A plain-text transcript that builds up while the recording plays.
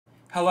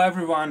Hello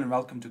everyone and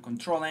welcome to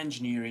Control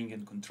Engineering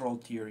and Control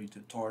Theory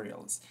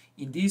tutorials.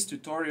 In these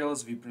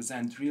tutorials we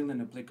present real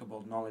and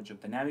applicable knowledge of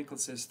dynamical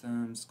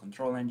systems,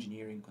 control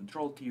engineering,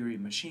 control theory,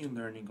 machine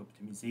learning,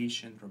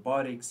 optimization,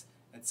 robotics,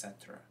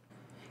 etc.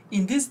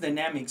 In this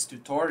dynamics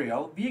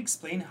tutorial we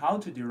explain how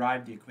to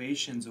derive the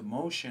equations of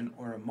motion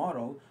or a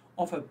model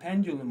of a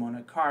pendulum on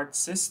a cart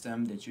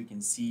system that you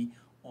can see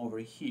over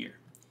here.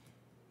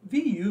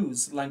 We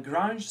use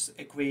Lagrange's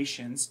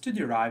equations to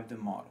derive the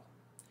model.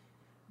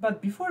 But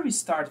before we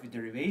start with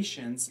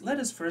derivations, let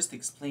us first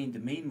explain the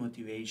main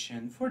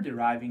motivation for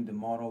deriving the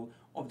model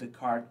of the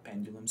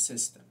Cart-Pendulum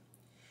system.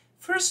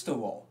 First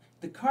of all,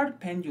 the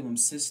Cart-Pendulum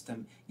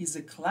system is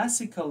a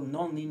classical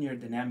nonlinear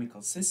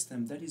dynamical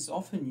system that is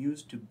often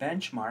used to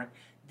benchmark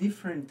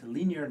different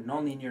linear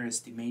nonlinear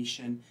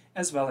estimation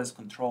as well as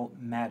control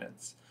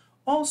methods.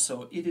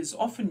 Also, it is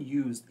often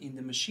used in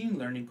the machine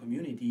learning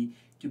community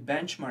to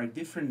benchmark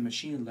different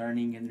machine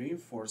learning and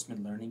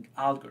reinforcement learning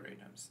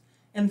algorithms.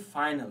 And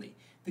finally,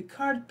 the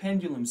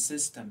Cart-Pendulum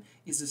system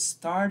is a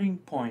starting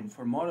point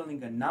for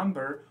modeling a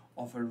number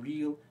of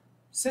real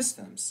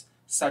systems,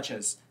 such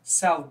as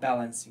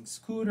self-balancing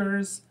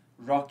scooters,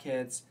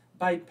 rockets,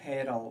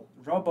 bipedal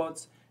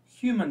robots,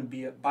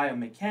 human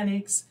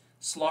biomechanics,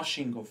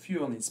 sloshing of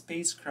fuel in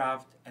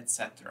spacecraft,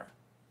 etc.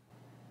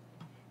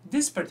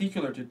 This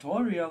particular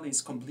tutorial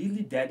is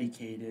completely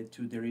dedicated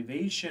to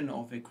derivation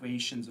of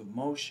equations of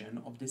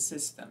motion of the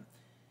system.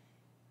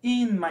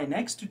 In my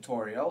next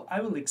tutorial, I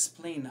will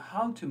explain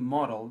how to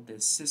model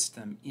this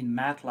system in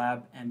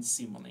MATLAB and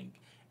Simulink,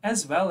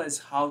 as well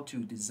as how to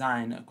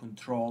design a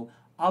control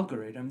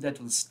algorithm that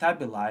will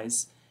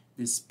stabilize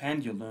this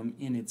pendulum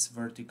in its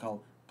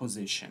vertical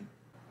position.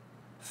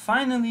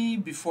 Finally,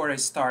 before I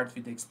start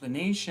with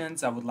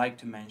explanations, I would like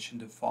to mention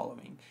the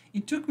following.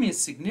 It took me a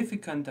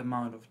significant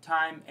amount of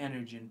time,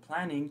 energy, and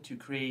planning to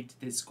create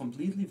this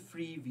completely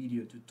free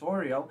video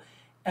tutorial,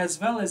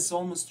 as well as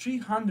almost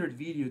 300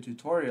 video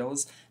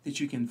tutorials that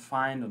you can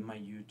find on my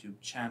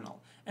YouTube channel.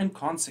 And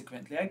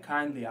consequently, I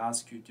kindly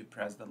ask you to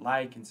press the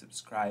like and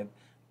subscribe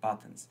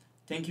buttons.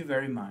 Thank you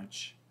very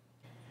much.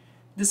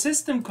 The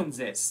system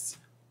consists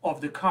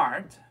of the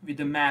cart with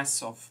a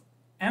mass of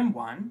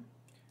m1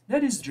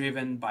 that is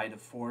driven by the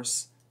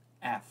force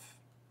F.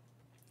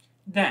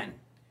 Then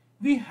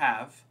we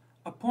have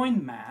a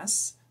point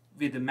mass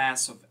with a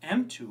mass of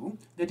m2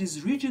 that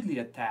is rigidly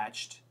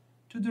attached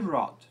to the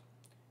rod.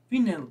 We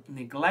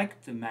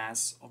neglect the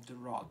mass of the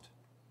rod.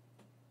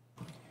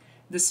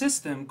 The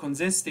system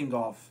consisting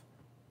of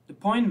the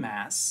point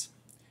mass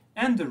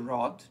and the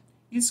rod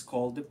is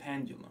called the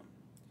pendulum.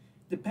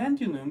 The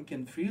pendulum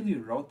can freely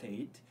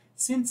rotate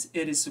since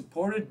it is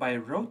supported by a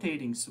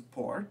rotating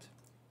support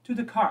to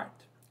the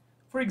cart.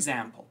 For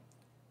example,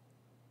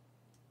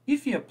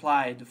 if we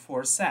apply the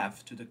force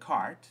F to the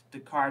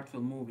cart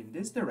will move in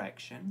this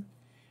direction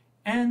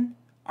and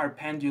our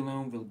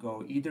pendulum will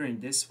go either in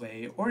this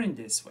way or in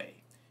this way.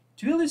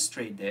 To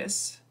illustrate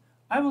this,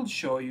 I will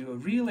show you a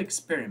real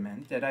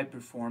experiment that I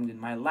performed in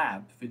my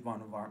lab with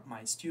one of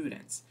my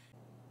students.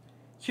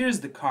 Here's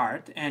the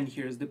cart and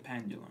here's the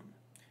pendulum.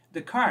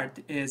 The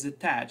cart is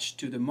attached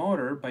to the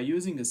motor by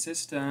using a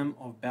system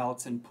of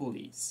belts and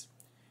pulleys.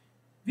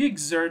 We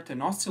exert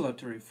an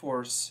oscillatory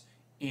force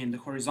in the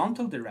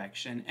horizontal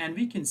direction, and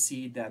we can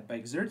see that by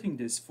exerting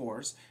this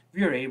force,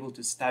 we are able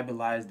to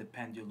stabilize the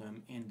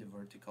pendulum in the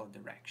vertical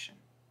direction.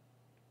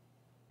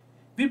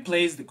 We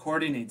place the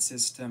coordinate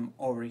system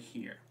over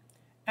here.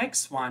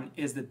 x1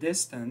 is the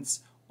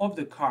distance of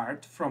the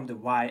cart from the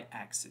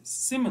y-axis.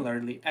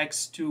 Similarly,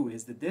 x2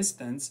 is the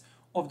distance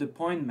of the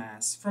point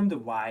mass from the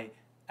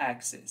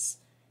y-axis.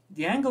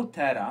 The angle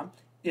theta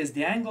is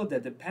the angle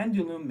that the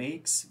pendulum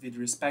makes with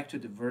respect to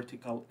the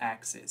vertical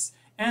axis,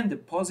 and the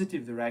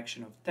positive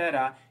direction of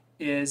theta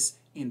is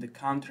in the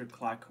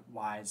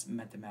counterclockwise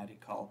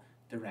mathematical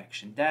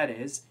direction, that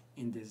is,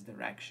 in this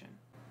direction.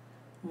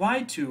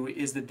 y2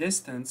 is the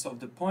distance of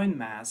the point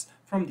mass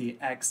from the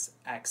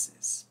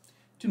x-axis.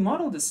 To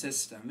model the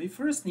system, we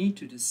first need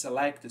to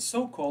select the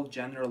so-called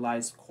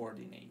generalized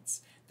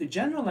coordinates. The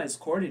generalized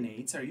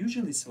coordinates are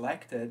usually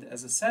selected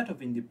as a set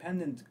of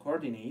independent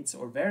coordinates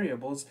or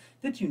variables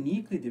that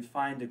uniquely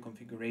define the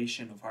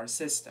configuration of our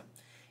system.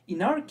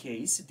 In our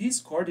case,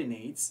 these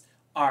coordinates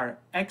are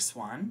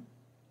x1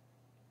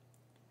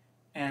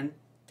 and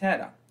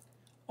theta.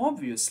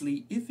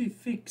 Obviously, if we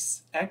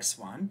fix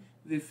x1,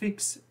 we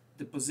fix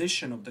the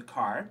position of the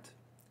cart,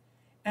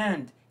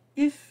 and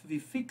if we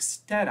fix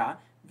theta,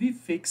 we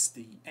fix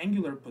the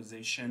angular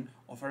position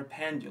of our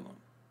pendulum.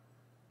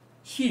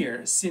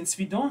 Here, since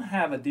we don't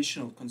have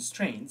additional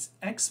constraints,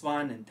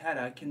 x1 and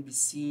theta can be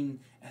seen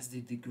as the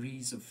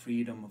degrees of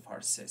freedom of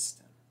our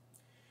system.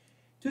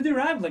 To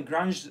derive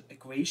Lagrange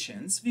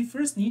equations, we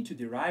first need to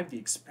derive the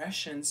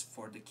expressions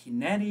for the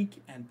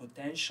kinetic and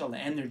potential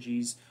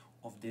energies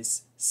of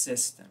this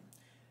system.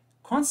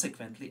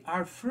 Consequently,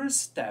 our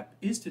first step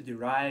is to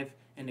derive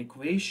an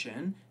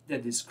equation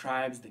that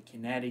describes the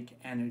kinetic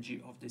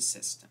energy of the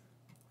system.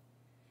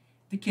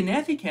 The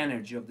kinetic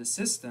energy of the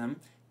system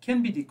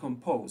can be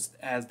decomposed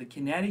as the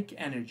kinetic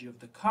energy of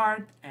the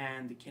cart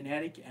and the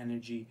kinetic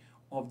energy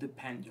of the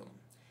pendulum.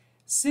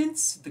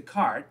 Since the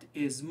cart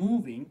is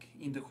moving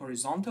in the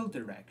horizontal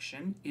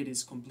direction, it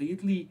is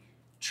completely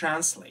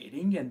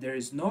translating and there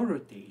is no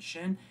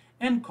rotation,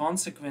 and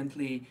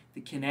consequently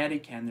the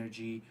kinetic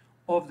energy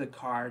of the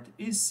cart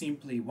is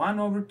simply 1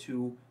 over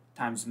 2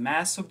 times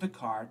mass of the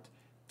cart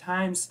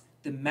times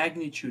the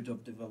magnitude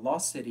of the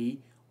velocity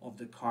of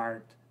the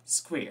cart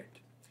squared.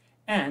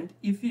 And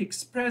if we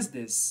express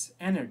this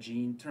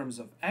energy in terms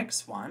of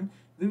x1,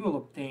 we will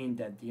obtain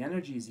that the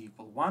energy is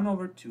equal 1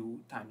 over 2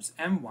 times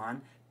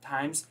m1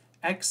 times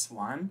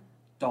x1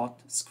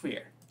 dot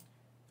squared.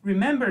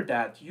 Remember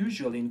that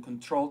usually in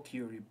control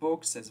theory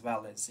books as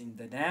well as in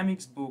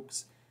dynamics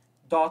books,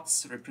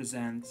 dots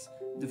represent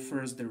the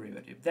first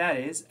derivative. That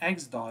is,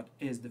 x dot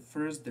is the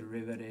first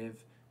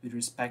derivative with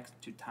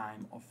respect to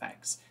time of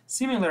x.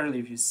 Similarly,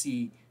 if you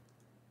see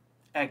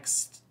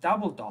x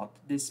double dot,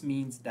 this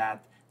means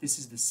that this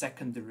is the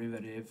second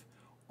derivative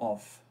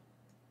of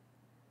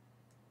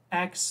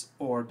x,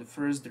 or the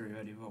first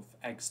derivative of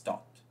x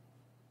dot.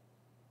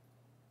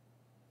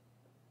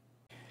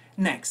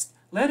 Next,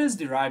 let us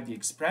derive the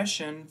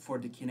expression for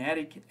the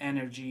kinetic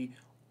energy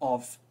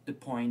of the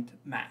point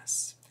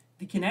mass.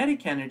 The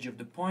kinetic energy of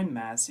the point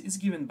mass is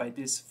given by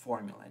this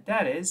formula.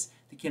 That is,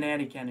 the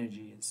kinetic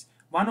energy is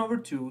 1 over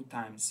 2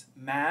 times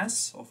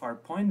mass of our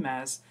point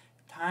mass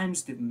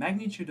times the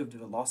magnitude of the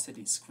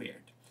velocity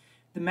squared.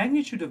 The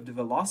magnitude of the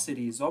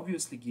velocity is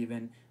obviously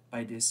given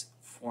by this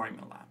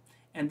formula.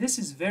 And this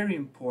is very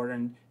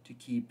important to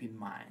keep in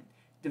mind.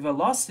 The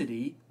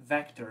velocity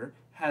vector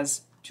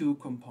has two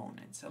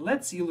components. So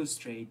let's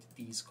illustrate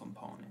these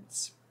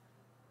components.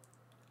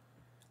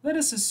 Let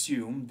us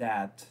assume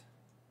that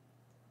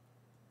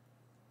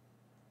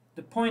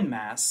the point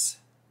mass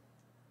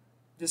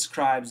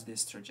describes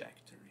this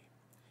trajectory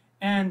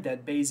and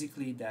that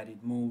basically that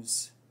it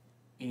moves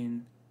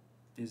in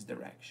this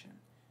direction.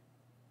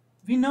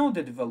 We know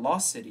that the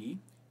velocity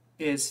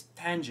is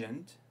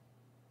tangent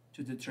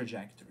to the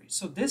trajectory.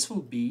 So this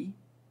will be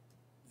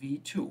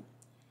v2.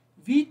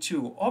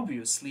 v2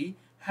 obviously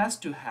has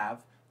to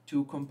have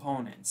two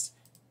components.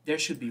 There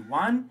should be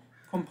one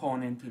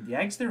component in the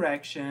x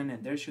direction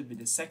and there should be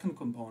the second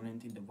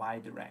component in the y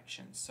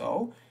direction.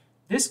 So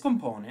this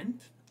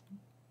component,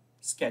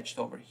 sketched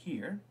over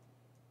here,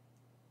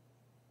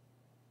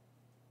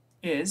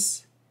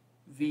 is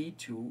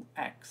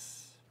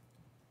v2x.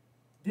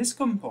 This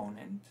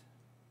component,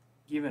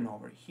 given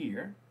over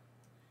here,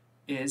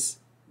 is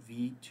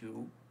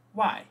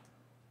v2y.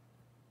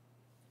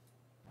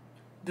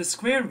 The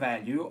square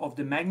value of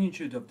the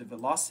magnitude of the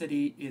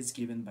velocity is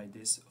given by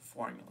this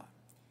formula.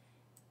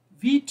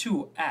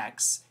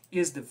 v2x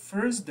is the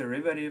first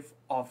derivative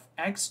of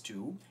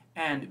x2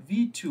 and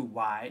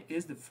v2y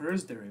is the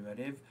first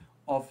derivative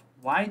of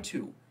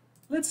y2.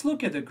 Let's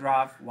look at the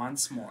graph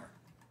once more.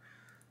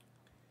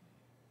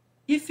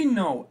 If we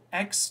know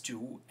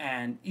x2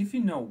 and if we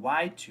know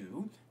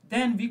y2,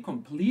 then we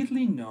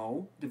completely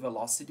know the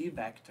velocity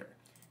vector.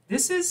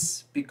 This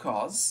is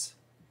because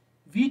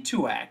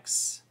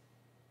v2x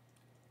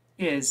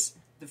is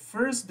the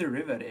first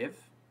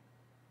derivative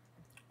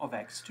of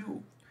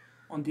x2.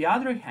 On the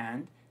other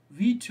hand,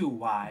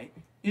 v2y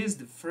is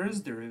the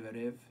first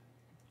derivative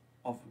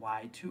of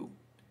y2.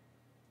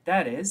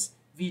 That is,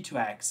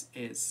 v2x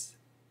is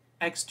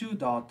x2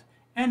 dot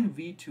and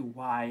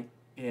v2y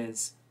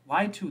is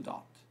y2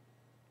 dot.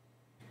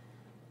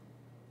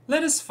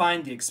 Let us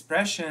find the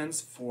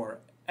expressions for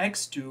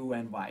x2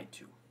 and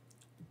y2.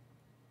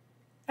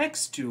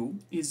 x2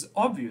 is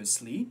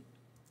obviously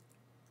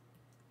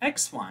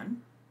x1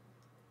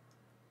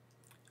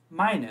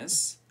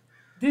 minus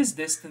this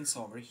distance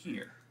over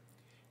here.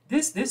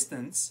 This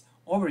distance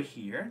over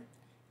here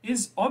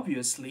is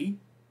obviously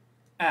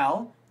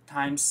L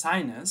times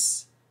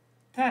sinus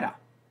theta.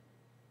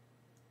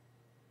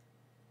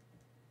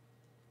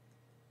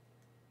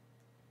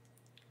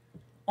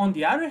 On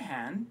the other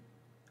hand,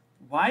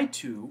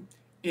 y2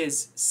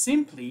 is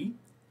simply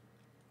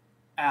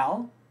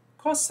L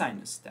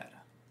cosinus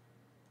theta.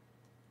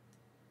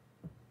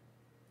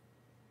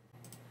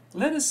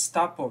 Let us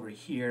stop over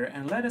here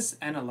and let us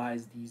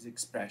analyze these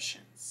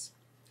expressions.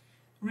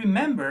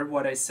 Remember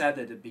what I said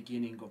at the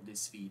beginning of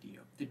this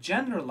video. The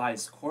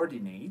generalized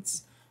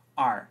coordinates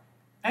are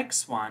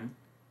x1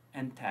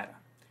 and theta,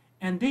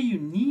 and they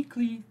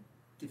uniquely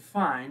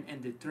define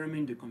and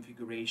determine the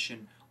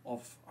configuration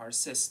of our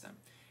system.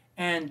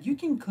 And you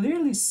can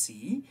clearly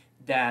see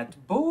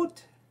that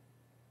both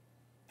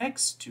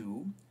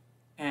x2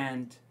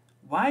 and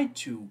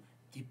y2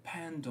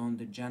 depend on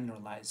the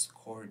generalized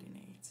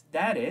coordinates.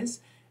 That is,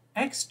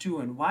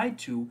 x2 and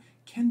y2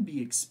 can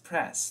be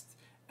expressed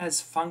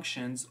as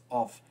functions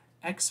of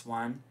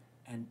x1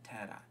 and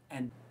theta.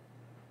 And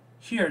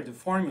here are the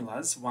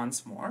formulas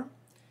once more.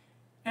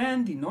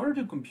 And in order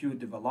to compute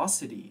the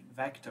velocity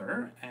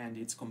vector and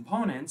its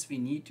components, we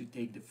need to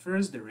take the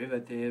first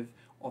derivative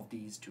of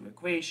these two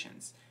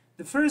equations.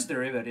 The first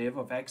derivative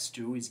of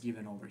x2 is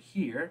given over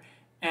here,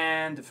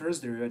 and the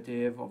first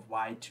derivative of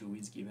y2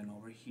 is given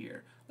over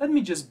here. Let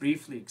me just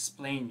briefly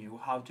explain you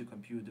how to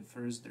compute the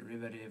first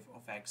derivative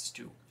of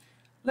x2.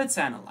 Let's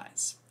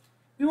analyze.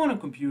 We want to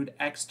compute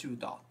x2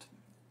 dot.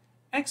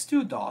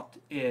 x2 dot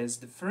is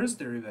the first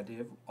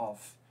derivative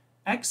of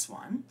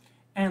x1,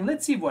 and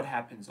let's see what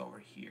happens over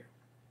here.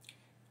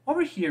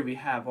 Over here we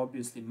have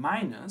obviously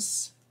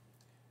minus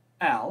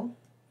L,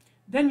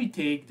 then we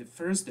take the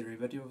first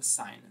derivative of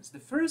sinus. The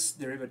first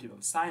derivative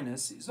of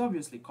sinus is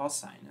obviously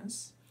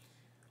cosinus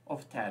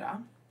of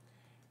theta,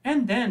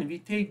 and then we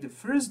take the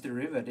first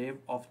derivative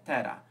of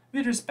theta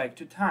with respect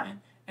to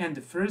time, and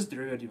the first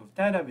derivative of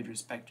theta with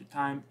respect to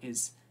time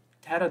is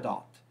theta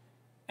dot.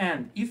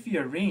 And if we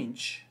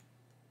arrange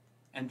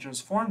and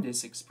transform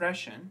this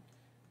expression,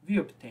 we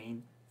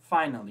obtain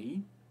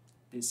finally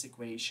this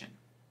equation.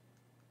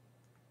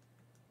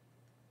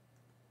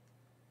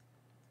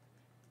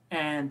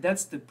 And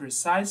that's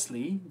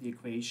precisely the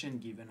equation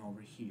given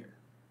over here.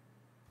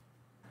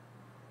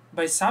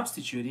 By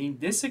substituting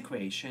this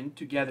equation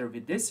together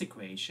with this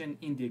equation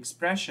in the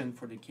expression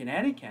for the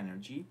kinetic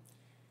energy,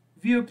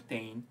 we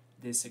obtain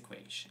this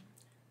equation.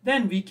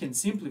 Then we can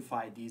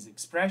simplify this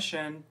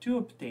expression to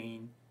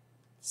obtain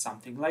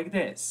something like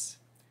this.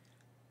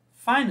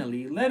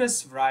 Finally, let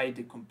us write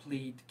the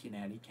complete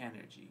kinetic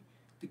energy.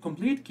 The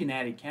complete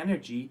kinetic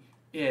energy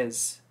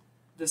is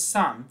the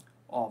sum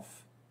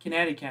of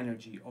kinetic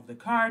energy of the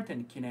cart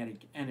and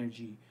kinetic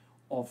energy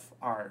of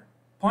our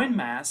point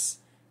mass,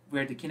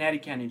 where the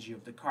kinetic energy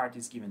of the cart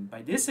is given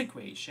by this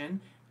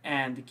equation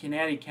and the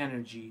kinetic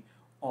energy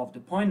of the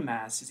point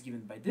mass is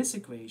given by this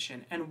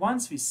equation. And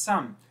once we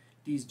sum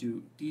these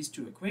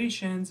two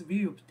equations,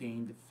 we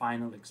obtain the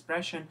final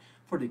expression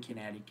for the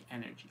kinetic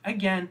energy.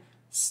 Again,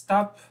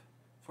 stop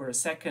for a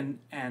second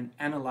and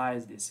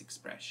analyze this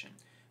expression.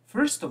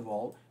 First of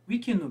all, we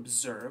can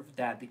observe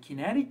that the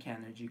kinetic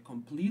energy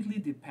completely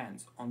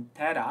depends on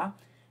theta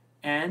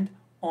and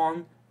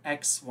on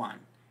x1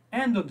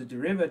 and on the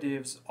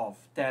derivatives of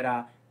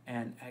theta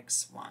and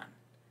x1.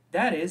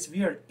 That is,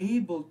 we are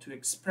able to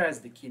express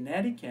the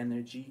kinetic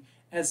energy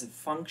as a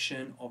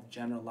function of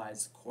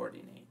generalized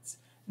coordinates.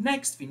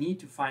 Next, we need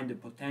to find the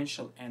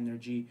potential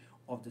energy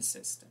of the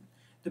system.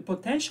 The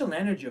potential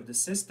energy of the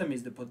system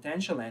is the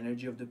potential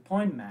energy of the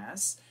point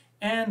mass,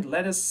 and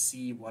let us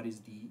see what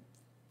is the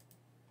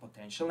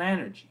potential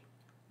energy.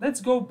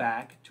 Let's go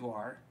back to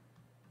our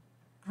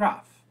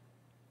graph.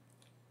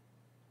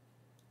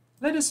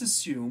 Let us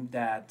assume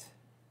that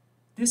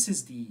this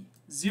is the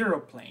zero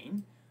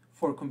plane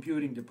for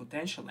computing the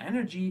potential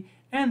energy,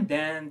 and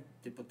then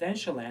the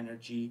potential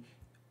energy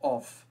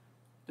of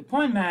the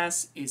point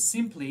mass is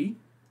simply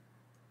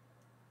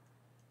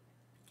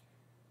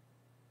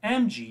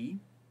mg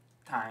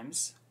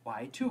times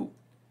y2.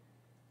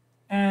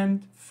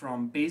 And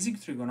from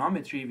basic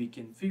trigonometry, we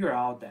can figure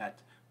out that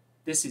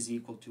this is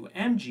equal to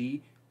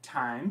mg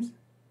times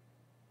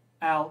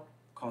L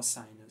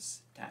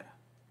cosinus theta.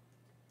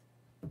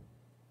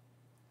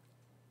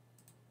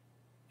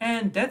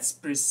 And that's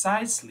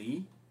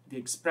precisely the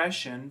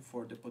expression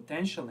for the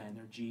potential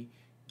energy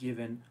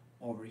given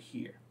over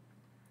here.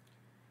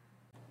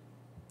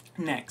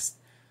 Next,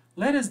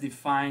 let us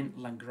define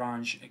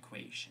Lagrange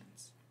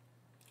equations.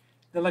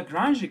 The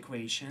Lagrange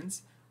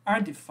equations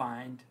are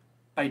defined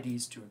by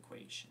these two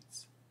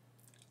equations.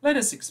 Let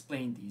us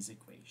explain these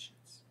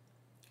equations.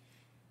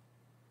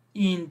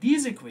 In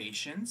these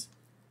equations,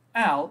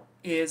 L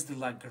is the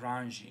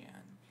Lagrangian.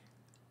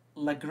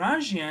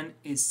 Lagrangian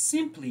is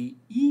simply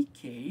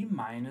EK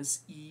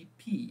minus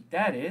EP.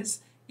 That is,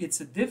 it's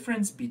a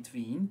difference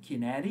between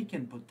kinetic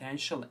and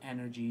potential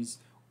energies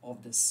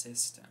of the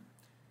system.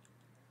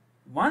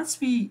 Once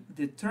we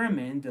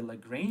determine the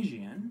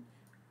Lagrangian,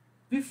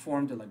 we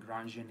form the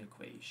Lagrangian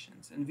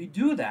equations. And we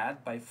do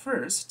that by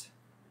first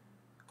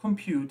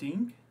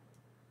computing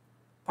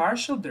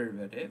partial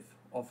derivative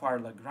of our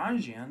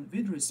Lagrangian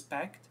with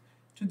respect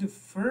to the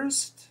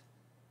first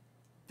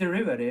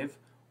derivative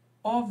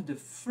of the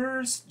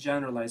first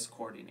generalized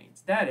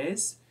coordinates. That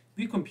is,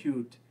 we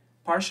compute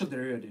partial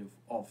derivative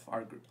of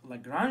our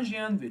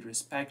Lagrangian with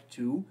respect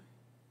to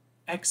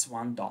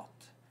x1 dot.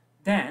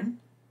 Then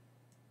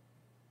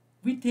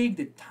we take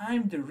the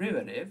time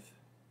derivative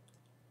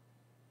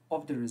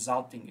of the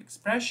resulting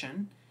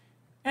expression,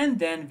 and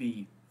then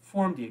we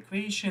form the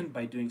equation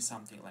by doing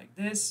something like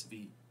this.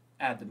 We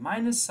add the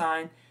minus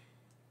sign,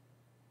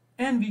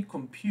 and we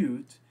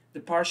compute the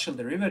partial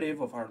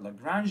derivative of our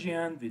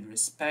Lagrangian with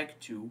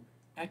respect to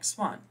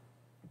x1.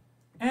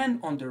 And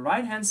on the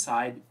right hand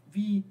side,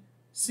 we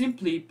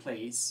simply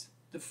place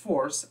the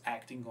force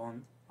acting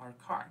on our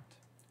cart.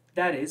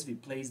 That is, we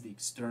place the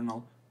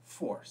external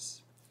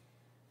force.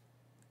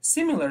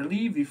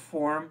 Similarly, we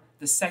form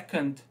the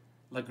second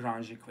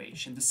Lagrange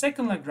equation. The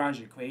second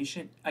Lagrange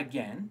equation,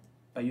 again,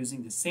 by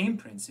using the same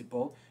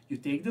principle, you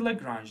take the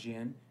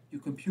Lagrangian, you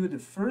compute the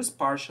first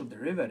partial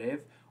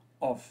derivative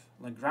of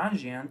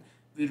Lagrangian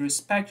with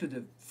respect to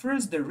the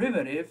first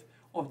derivative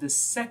of the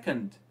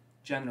second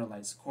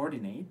generalized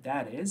coordinate,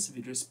 that is,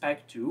 with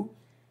respect to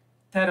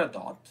theta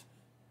dot.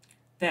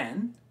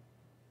 Then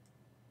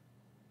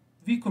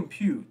we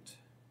compute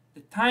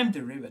the time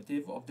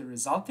derivative of the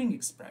resulting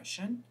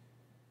expression,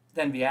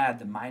 then we add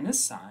the minus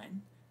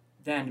sign,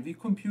 then we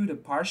compute a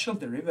partial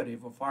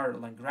derivative of our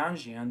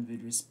Lagrangian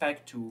with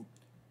respect to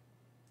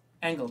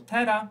angle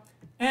theta,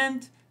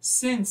 and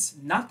since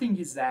nothing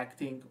is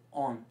acting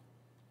on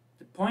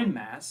the point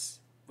mass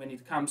when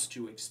it comes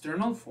to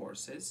external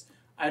forces,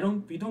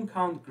 we don't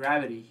count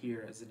gravity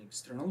here as an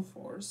external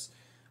force,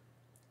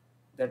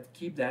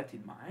 keep that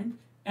in mind,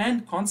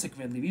 and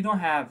consequently we don't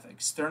have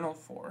external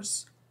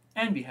force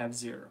and we have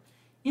zero.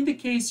 In the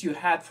case you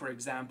had, for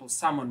example,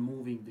 someone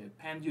moving the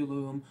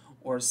pendulum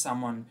or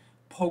someone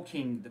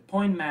poking the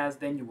point mass,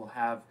 then you will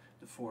have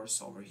the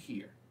force over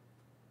here.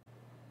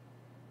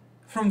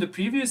 From the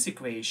previous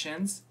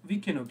equations, we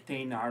can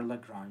obtain our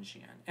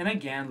Lagrangian. And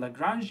again,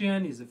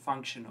 Lagrangian is a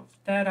function of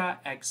theta,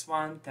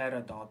 x1,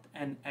 theta dot,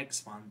 and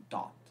x1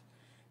 dot.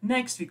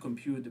 Next, we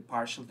compute the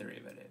partial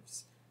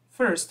derivatives.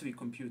 First, we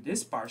compute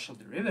this partial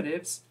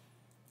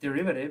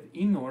derivative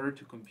in order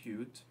to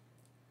compute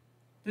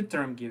the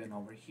term given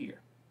over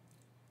here.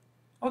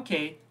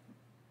 Okay,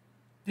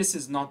 this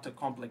is not a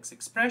complex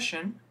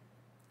expression.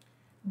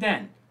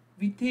 Then,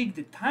 we take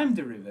the time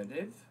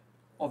derivative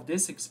of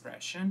this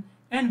expression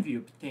and we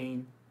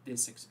obtain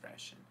this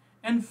expression.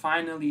 And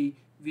finally,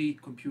 we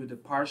compute the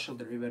partial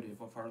derivative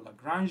of our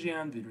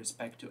Lagrangian with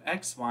respect to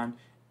x1,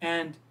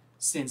 and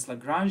since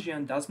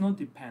Lagrangian does not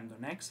depend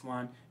on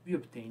x1, we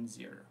obtain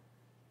 0.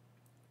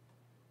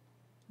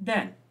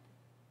 Then,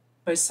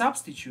 by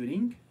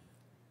substituting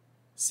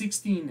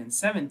 16 and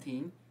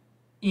 17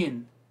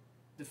 in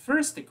the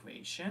first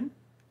equation,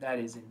 that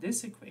is in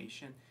this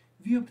equation,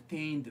 we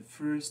obtain the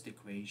first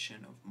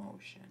equation of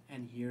motion,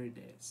 and here it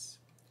is.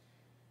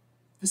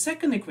 The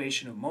second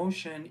equation of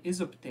motion is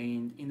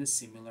obtained in a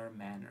similar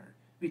manner.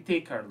 We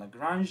take our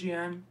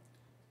Lagrangian,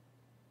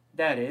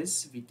 that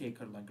is, we take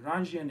our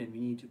Lagrangian and we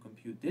need to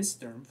compute this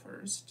term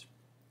first.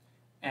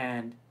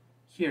 And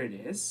here it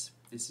is.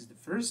 This is the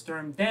first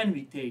term. Then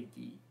we take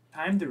the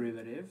time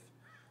derivative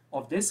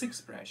of this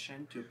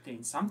expression to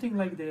obtain something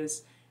like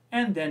this.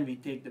 And then we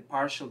take the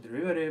partial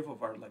derivative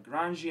of our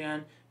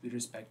Lagrangian with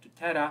respect to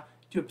theta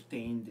to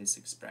obtain this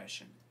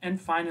expression.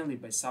 And finally,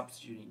 by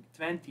substituting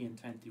 20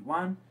 and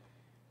 21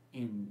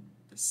 in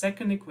the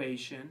second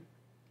equation,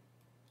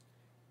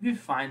 we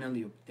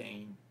finally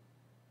obtain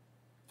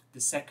the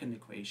second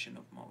equation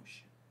of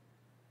motion.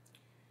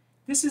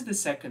 This is the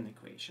second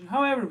equation.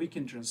 However, we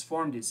can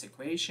transform this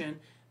equation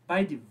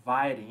by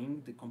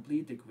dividing the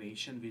complete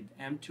equation with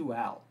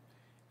m2l,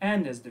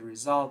 and as the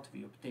result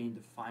we obtain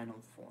the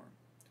final form.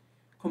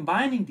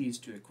 Combining these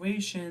two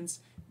equations,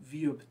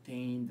 we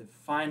obtain the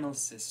final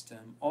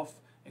system of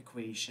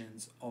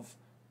equations of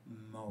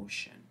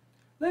motion.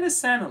 Let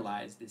us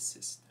analyze this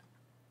system.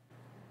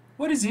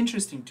 What is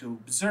interesting to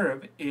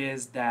observe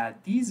is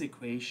that these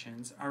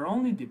equations are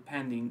only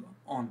depending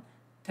on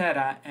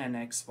theta and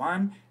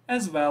x1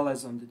 as well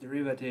as on the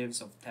derivatives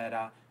of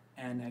theta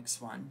and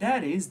x1.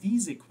 That is,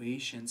 these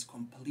equations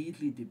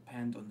completely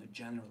depend on the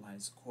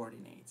generalized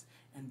coordinates,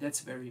 and that's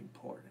very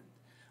important.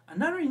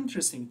 Another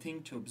interesting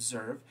thing to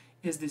observe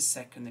is this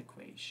second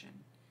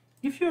equation.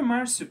 If you're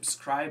my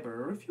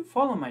subscriber or if you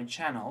follow my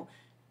channel,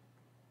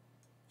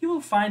 you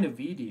will find a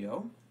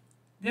video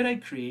that I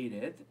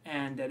created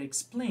and that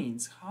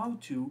explains how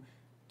to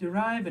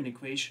derive an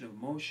equation of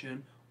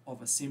motion of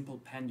a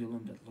simple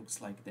pendulum that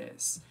looks like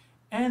this.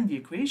 And the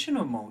equation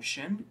of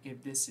motion,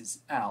 if this is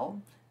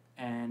L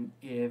and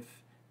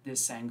if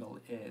this angle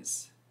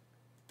is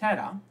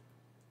theta,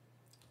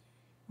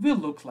 will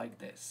look like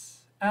this.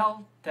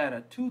 L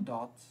theta 2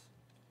 dot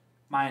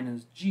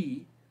minus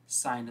G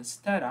sinus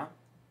theta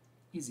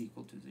is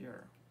equal to 0.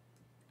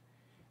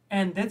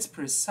 And that's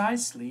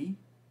precisely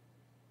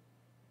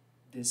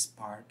this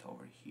part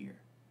over here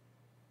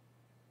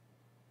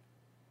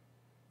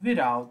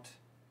without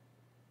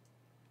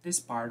this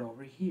part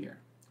over here.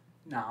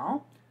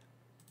 Now,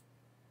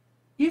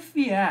 if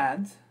we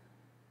add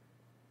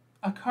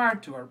a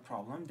cart to our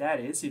problem,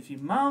 that is, if we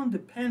mount the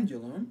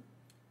pendulum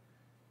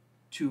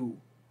to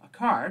a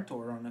cart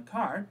or on a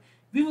cart,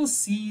 we will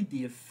see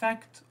the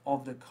effect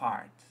of the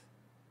cart.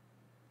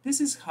 This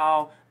is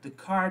how the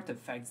cart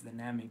affects the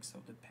dynamics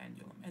of the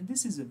pendulum, and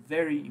this is a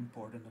very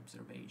important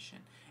observation.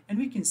 And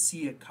we can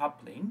see a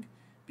coupling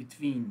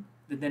between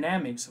the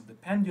dynamics of the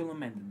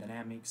pendulum and the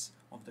dynamics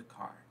of the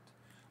cart.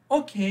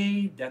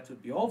 Okay, that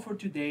would be all for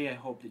today. I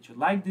hope that you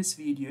like this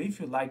video. If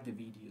you like the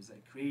videos I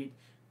create,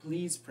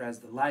 please press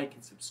the like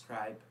and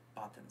subscribe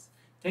buttons.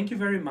 Thank you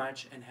very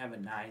much and have a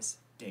nice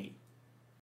day.